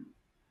three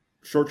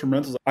short-term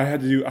rentals I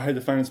had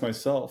to finance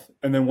myself.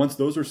 And then once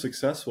those were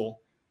successful,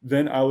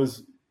 then I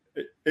was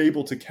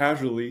able to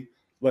casually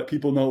let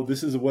people know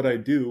this is what I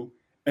do.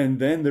 And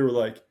then they were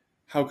like,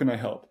 how can I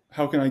help?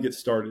 How can I get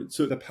started?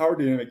 So the power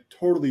dynamic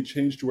totally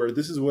changed to where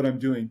this is what I'm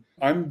doing.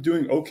 I'm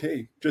doing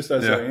okay, just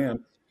as I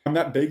am. I'm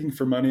not begging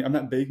for money. I'm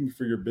not begging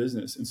for your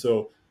business. And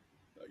so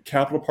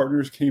capital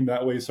partners came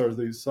that way. So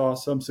they saw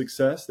some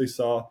success. They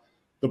saw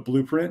the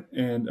blueprint.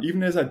 And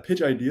even as I'd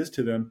pitch ideas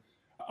to them,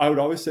 I would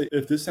always say,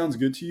 if this sounds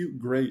good to you,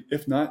 great.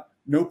 If not,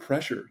 no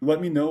pressure. Let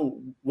me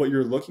know what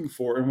you're looking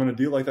for. And when a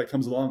deal like that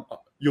comes along,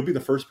 you'll be the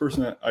first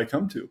person that I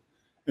come to.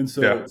 And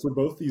so for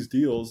both these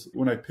deals,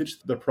 when I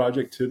pitched the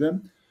project to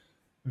them,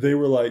 they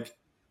were like,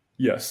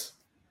 yes,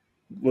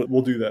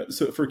 we'll do that.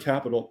 So for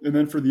capital. And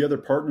then for the other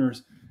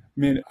partners,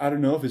 man, I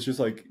don't know if it's just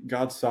like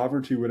God's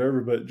sovereignty,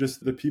 whatever, but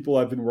just the people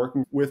I've been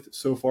working with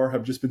so far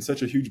have just been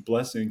such a huge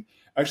blessing.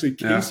 Actually,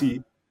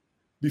 Casey,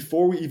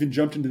 before we even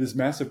jumped into this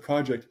massive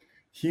project,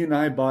 he and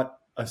I bought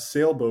a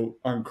sailboat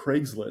on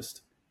Craigslist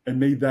and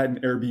made that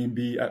an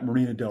Airbnb at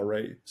Marina Del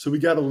Rey. So we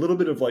got a little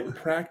bit of like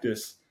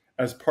practice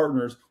as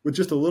partners with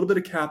just a little bit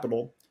of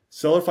capital.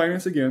 Seller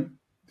finance again.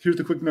 Here's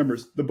the quick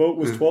numbers. The boat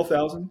was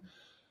 $12,000.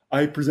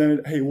 I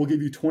presented, hey, we'll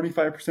give you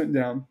 25%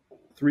 down,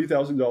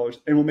 $3,000,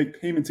 and we'll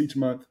make payments each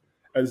month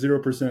at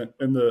 0%.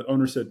 And the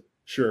owner said,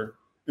 sure.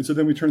 And so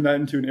then we turned that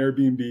into an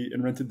Airbnb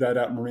and rented that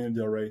out in Marina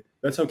Del Rey.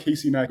 That's how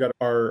Casey and I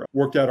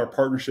worked out our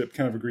partnership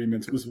kind of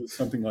agreements. It was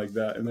something like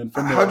that. And then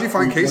from there, how'd you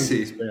find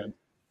Casey?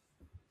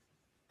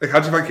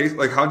 How'd you find Casey?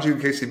 How'd you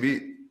and Casey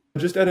meet?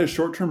 Just at a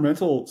short-term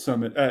rental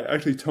summit.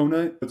 Actually,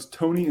 it's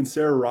Tony and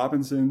Sarah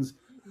Robinson's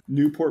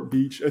Newport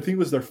Beach. I think it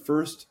was their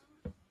first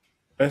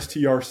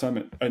STR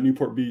summit at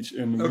Newport Beach.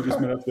 And we just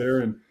met up there,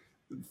 and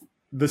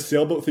the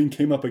sailboat thing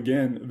came up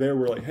again. There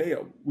we're like, hey,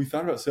 we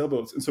thought about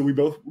sailboats. And so we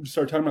both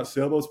started talking about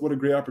sailboats, what a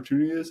great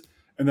opportunity it is.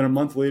 And then a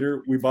month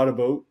later, we bought a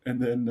boat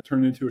and then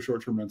turned it into a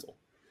short-term rental.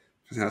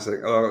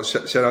 Fantastic.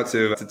 Shout out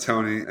to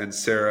Tony and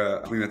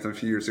Sarah. We met them a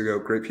few years ago.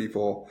 Great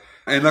people.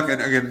 And look,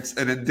 and again,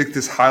 and I think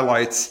this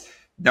highlights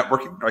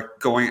networking, like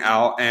going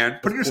out and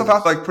putting yourself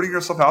out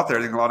there.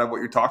 I think a lot of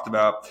what you talked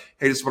about,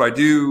 hey, this is what I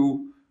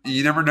do.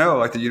 You never know,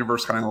 like the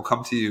universe kind of will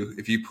come to you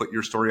if you put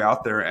your story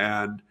out there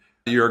and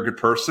you're a good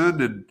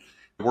person and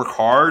work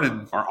hard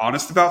and are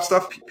honest about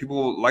stuff.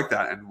 People like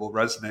that and will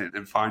resonate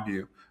and find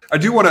you. I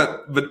do want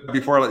to, but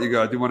before I let you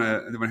go, I do want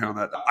to hit on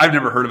that. I've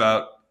never heard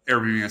about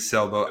Airbnb a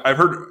sailboat. I've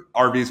heard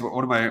RVs.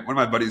 One of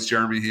my buddies,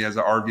 Jeremy, he has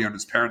an RV on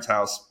his parents'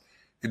 house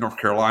in North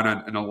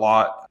Carolina and a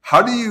lot.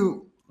 How do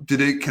you, can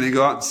he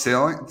go out and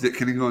sail?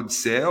 Can he go and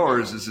sail, or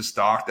is this just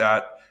docked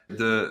at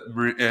the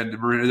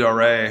Marina Del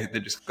Rey? They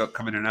just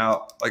come in and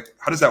out. Like,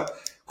 how does that,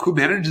 who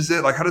manages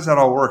it? Like, how does that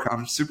all work?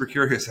 I'm super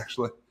curious,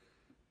 actually.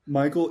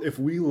 Michael, if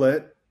we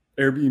let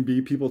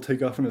Airbnb people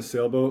take off in a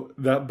sailboat,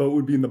 that boat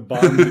would be in the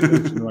bottom of the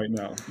ocean right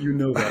now. You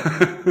know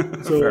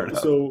that.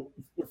 So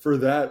for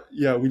that,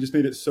 we just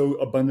made it so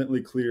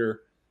abundantly clear.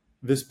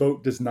 This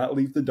boat does not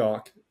leave the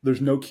dock. There's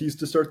no keys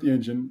to start the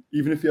engine,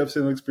 even if you have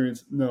sailing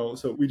experience. No.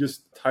 So we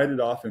just tied it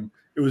off, and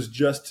it was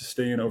just to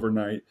stay in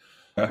overnight.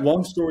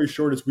 Long story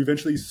short is we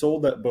eventually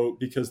sold that boat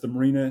because the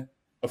marina,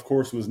 of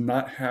course, was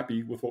not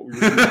happy with what we were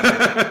doing.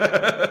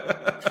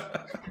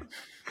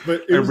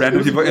 But it was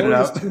a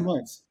glorious 2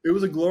 months. It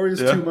was a glorious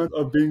 2 months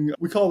of being,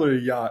 we call it a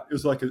yacht. It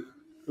was like a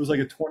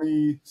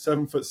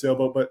 27-foot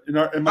sailboat, but in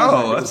my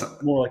mind, it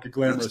was more like a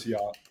glamorous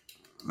yacht.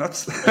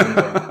 That's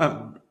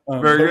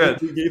very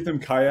good. We gave them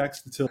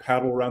kayaks to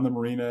paddle around the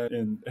marina,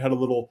 and it had a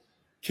little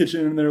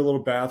kitchen in there, a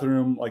little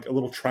bathroom, like a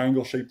little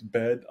triangle-shaped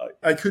bed.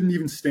 I couldn't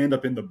even stand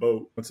up in the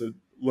boat. It's a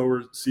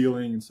lower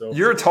ceiling, and so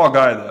you're a tall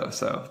guy though,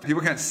 so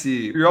people can't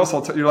see. You're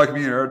also you're like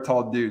me. You're a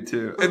tall dude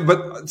too.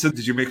 But so,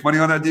 did you make money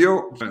on that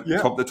deal?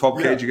 The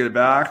 12K, did you get it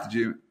back? Did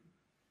you?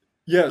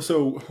 Yeah,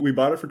 so we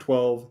bought it for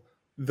 12.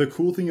 The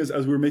cool thing is,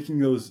 as we were making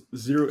those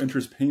zero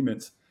interest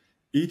payments,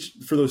 each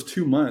for those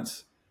 2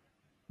 months,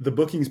 the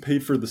bookings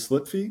paid for the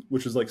slip fee,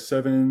 which was like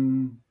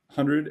 $700,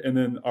 and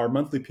then our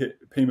monthly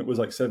payment was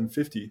like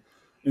 $750.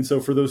 And so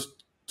for those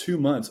 2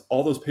 months,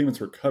 all those payments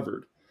were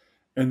covered.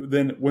 And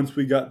then once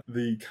we got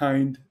the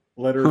kind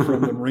letter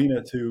from the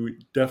marina to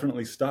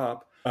definitely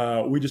stop,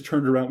 we just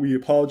turned around. We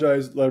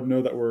apologized, let them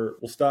know that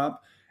we'll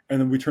stop. And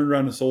then we turned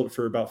around and sold it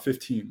for about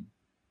 15.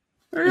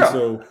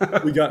 So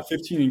we got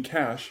 15 in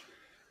cash.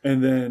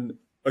 And then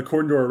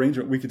according to our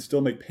arrangement, we could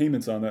still make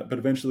payments on that. But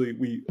eventually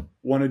we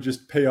want to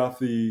just pay off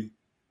the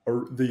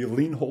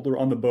lien holder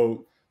on the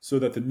boat so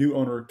that the new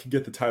owner could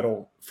get the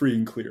title free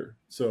and clear.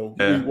 So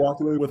we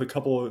walked away with a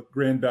couple of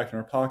grand back in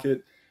our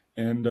pocket,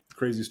 and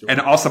crazy story.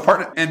 And also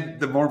and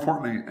more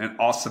importantly, an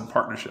awesome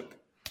partnership.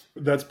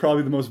 That's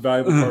probably the most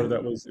valuable part of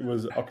that was it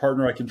was a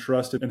partner I can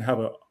trust and have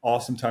an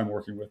awesome time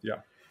working with.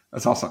 Yeah.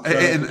 That's awesome.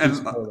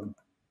 And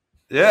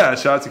Yeah,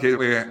 shout out to Kate.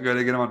 We got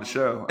to get him on the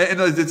show.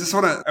 And I just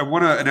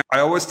and I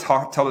always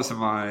tell this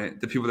to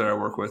the people that I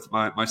work with,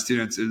 my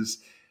students, is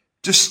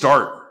just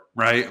start,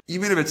 right?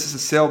 Even if it's just a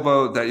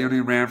sailboat that you only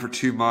ran for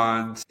 2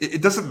 months,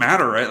 it doesn't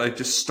matter, right? Like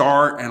just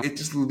start, and it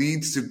just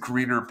leads to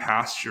greener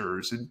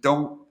pastures. And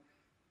don't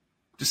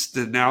just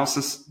the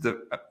analysis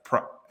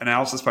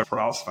by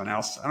paralysis by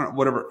analysis. I don't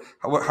know,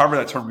 however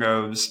that term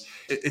goes.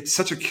 It's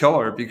such a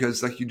killer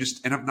because like you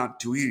just end up not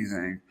doing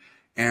anything,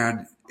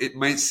 and it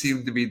might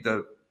seem to be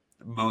the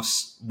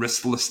most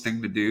riskless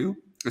thing to do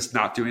is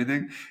not do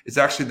anything. It's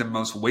actually the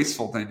most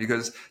wasteful thing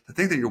because the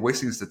thing that you're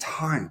wasting is the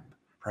time,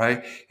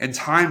 right? And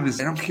time is,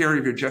 I don't care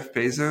if you're Jeff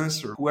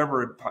Bezos or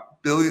whoever,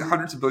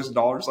 hundreds of billions of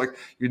dollars, like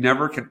you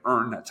never can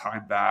earn that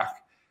time back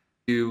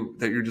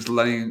that you're just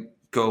letting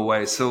go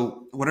away.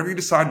 So whatever you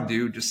decide to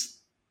do,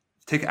 just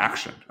take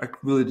action.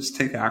 Like really just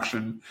take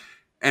action.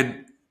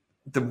 And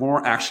the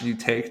more action you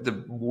take,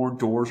 the more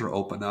doors are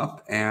open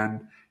up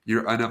and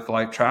you're end up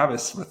like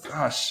Travis with,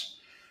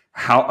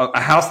 a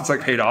house that's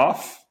like paid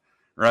off,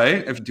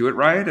 right? If you do it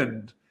right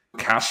and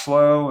cash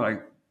flow,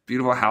 like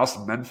beautiful house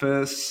in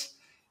Memphis.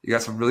 You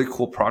got some really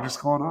cool projects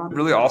going on.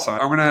 Really awesome.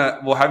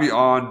 We'll have you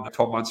on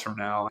 12 months from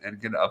now and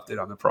get an update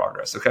on the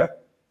progress. Okay.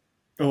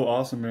 Oh,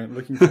 awesome, man.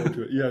 Looking forward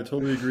to it. Yeah, I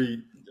totally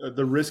agree.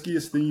 The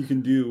riskiest thing you can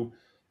do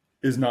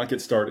is not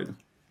get started.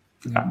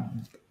 Yeah.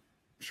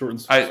 Short and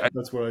sweet.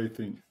 That's what I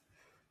think.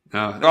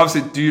 No,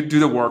 obviously do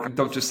the work.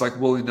 Don't just like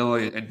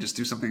willy-nilly and just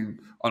do something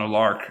on a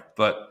lark.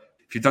 But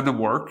if you've done the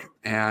work,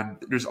 and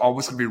there's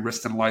always going to be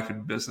risks in life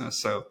and business,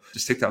 so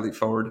just take that leap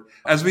forward.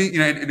 As we,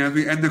 as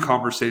we end the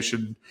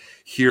conversation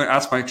here, I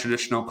ask my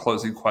traditional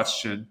closing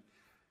question.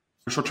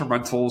 Short-term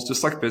rentals,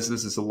 just like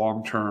business, is a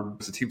long-term,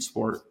 it's a team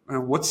sport.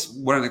 What's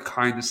one of the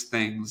kindest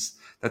things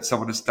that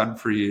someone has done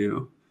for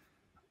you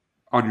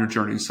on your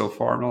journey so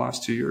far in the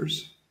last 2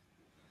 years?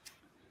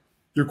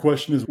 Your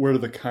question is, what are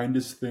the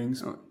kindest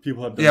things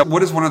people have done? Yeah,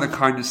 what is one of the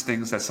kindest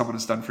things that someone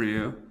has done for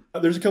you?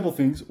 There's a couple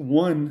things.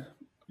 One,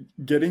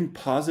 getting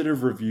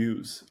positive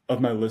reviews of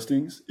my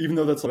listings, even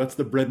though that's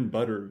the bread and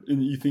butter,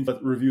 and you think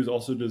that reviews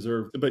also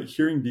deserve, but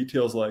hearing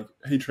details like,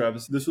 hey,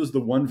 Travis, this was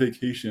the one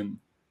vacation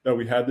that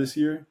we had this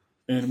year,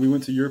 and we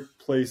went to your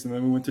place, and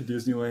then we went to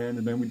Disneyland,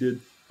 and then we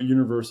did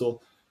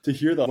Universal. To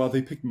hear that, wow,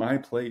 they picked my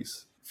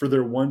place for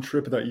their one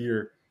trip of that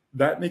year,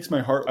 that makes my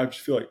heart, I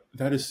just feel like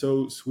that is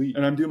so sweet.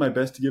 And I'm doing my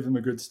best to give them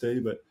a good stay,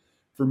 but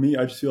for me,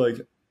 I just feel like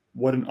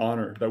what an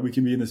honor that we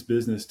can be in this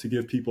business to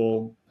give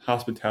people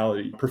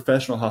hospitality,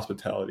 professional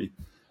hospitality.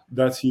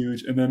 That's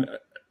huge. And then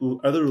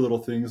other little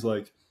things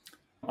like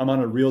I'm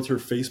on a realtor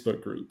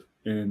Facebook group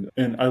and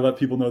I let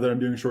people know that I'm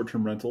doing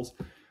short-term rentals.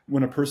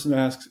 When a person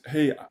asks,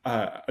 hey,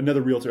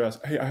 another realtor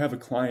asks, hey, I have a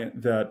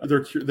client that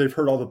they've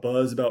heard all the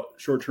buzz about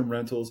short-term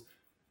rentals.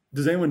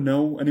 Does anyone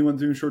know anyone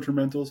doing short-term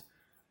rentals?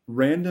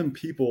 Random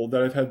people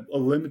that I've had a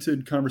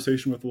limited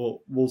conversation with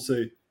will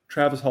say,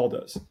 Travis Hall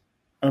does.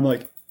 I'm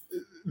like,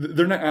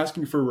 they're not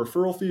asking for a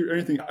referral fee or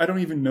anything. I don't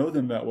even know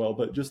them that well,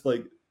 but just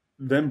like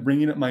them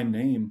bringing up my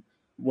name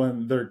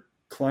when their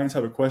clients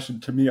have a question,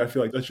 to me, I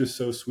feel like that's just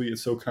so sweet.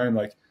 It's so kind.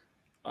 Like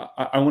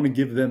I want to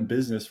give them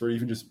business for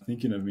even just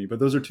thinking of me. But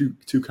those are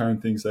two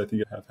kind things that I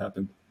think have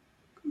happened.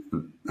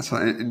 That's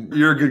fine. And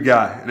you're a good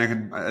guy,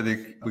 and I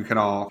think we can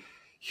all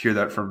hear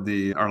that from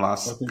our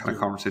last kind of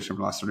conversation from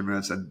the last 30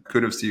 minutes. And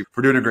kudos to you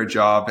for doing a great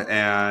job,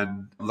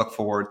 and look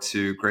forward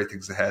to great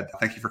things ahead.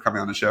 Thank you for coming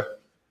on the show.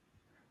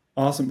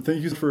 Awesome.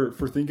 Thank you for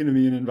thinking of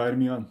me and inviting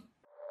me on.